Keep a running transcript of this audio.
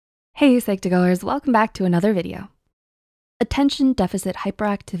Hey Psych2Goers, welcome back to another video. Attention Deficit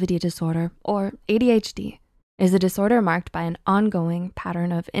Hyperactivity Disorder, or ADHD, is a disorder marked by an ongoing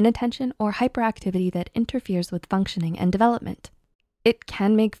pattern of inattention or hyperactivity that interferes with functioning and development. It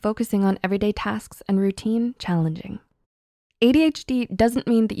can make focusing on everyday tasks and routine challenging. ADHD doesn't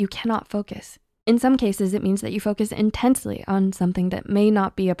mean that you cannot focus. In some cases, it means that you focus intensely on something that may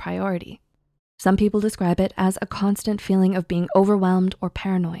not be a priority. Some people describe it as a constant feeling of being overwhelmed or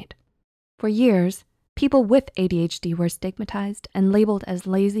paranoid. For years, people with ADHD were stigmatized and labeled as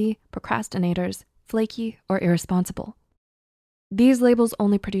lazy, procrastinators, flaky, or irresponsible. These labels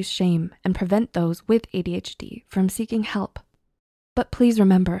only produce shame and prevent those with ADHD from seeking help. But please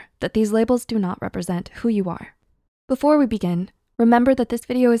remember that these labels do not represent who you are. Before we begin, remember that this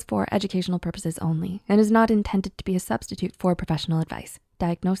video is for educational purposes only and is not intended to be a substitute for professional advice,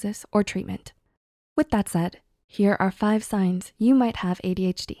 diagnosis, or treatment. With that said, here are 5 signs you might have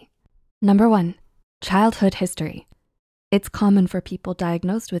ADHD. Number 1, childhood history. It's common for people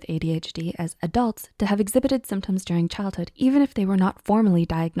diagnosed with ADHD as adults to have exhibited symptoms during childhood, even if they were not formally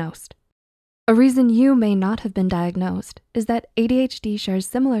diagnosed. A reason you may not have been diagnosed is that ADHD shares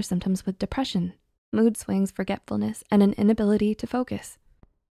similar symptoms with depression, mood swings, forgetfulness, and an inability to focus.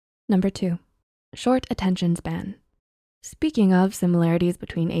 Number 2, short attention span. Speaking of similarities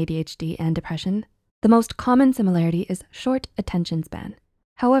between ADHD and depression, the most common similarity is short attention span.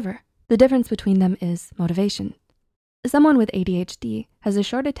 However, the difference between them is motivation. Someone with ADHD has a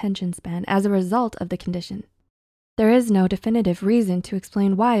short attention span as a result of the condition. There is no definitive reason to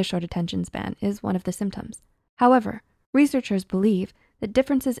explain why a short attention span is one of the symptoms. However, researchers believe that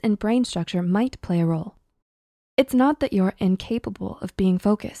differences in brain structure might play a role. It's not that you're incapable of being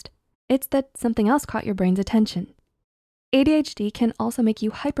focused. It's that something else caught your brain's attention. ADHD can also make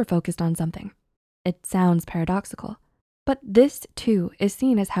you hyper-focused on something. It sounds paradoxical, but this too is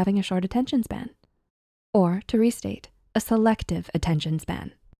seen as having a short attention span. Or to restate, a selective attention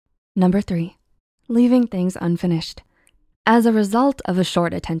span. Number 3, leaving things unfinished. As a result of a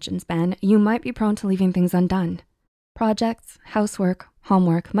short attention span, you might be prone to leaving things undone. Projects, housework,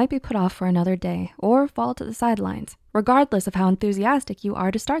 homework might be put off for another day or fall to the sidelines, regardless of how enthusiastic you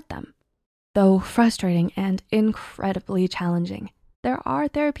are to start them. Though frustrating and incredibly challenging, there are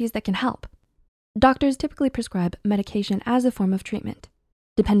therapies that can help. Doctors typically prescribe medication as a form of treatment.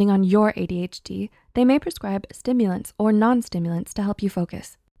 Depending on your ADHD, they may prescribe stimulants or non-stimulants to help you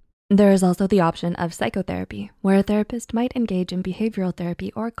focus. There is also the option of psychotherapy, where a therapist might engage in behavioral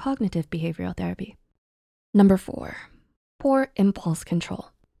therapy or cognitive behavioral therapy. Number 4, poor impulse control.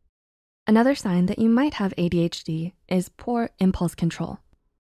 Another sign that you might have ADHD is poor impulse control.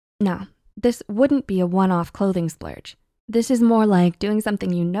 Now, this wouldn't be a one-off clothing splurge. This is more like doing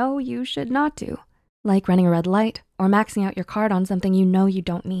something you know you should not do, like running a red light or maxing out your card on something you know you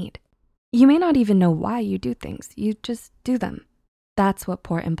don't need. You may not even know why you do things, you just do them. That's what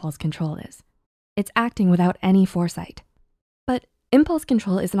poor impulse control is. It's acting without any foresight. But impulse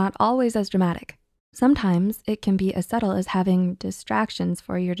control is not always as dramatic. Sometimes it can be as subtle as having distractions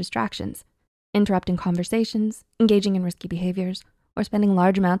for your distractions, interrupting conversations, engaging in risky behaviors, or spending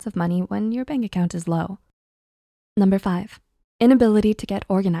large amounts of money when your bank account is low. Number 5, inability to get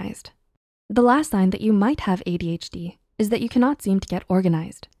organized. The last sign that you might have ADHD is that you cannot seem to get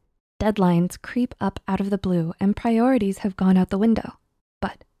organized. Deadlines creep up out of the blue and priorities have gone out the window.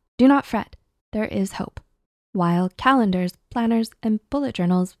 But do not fret, there is hope. While calendars, planners, and bullet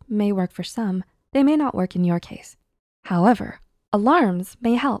journals may work for some, they may not work in your case. However, alarms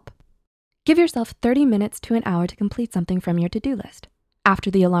may help. Give yourself 30 minutes to an hour to complete something from your to-do list. After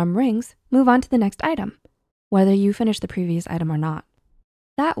the alarm rings, move on to the next item, whether you finish the previous item or not.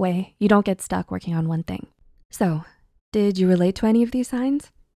 That way, you don't get stuck working on one thing. So, did you relate to any of these signs?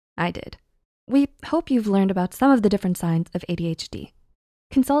 I did. We hope you've learned about some of the different signs of ADHD.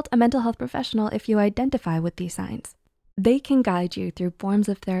 Consult a mental health professional if you identify with these signs. They can guide you through forms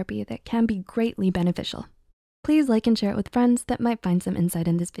of therapy that can be greatly beneficial. Please like and share it with friends that might find some insight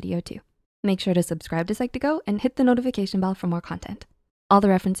in this video too. Make sure to subscribe to Psych2Go and hit the notification bell for more content. All the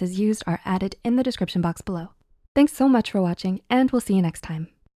references used are added in the description box below. Thanks so much for watching, and we'll see you next time.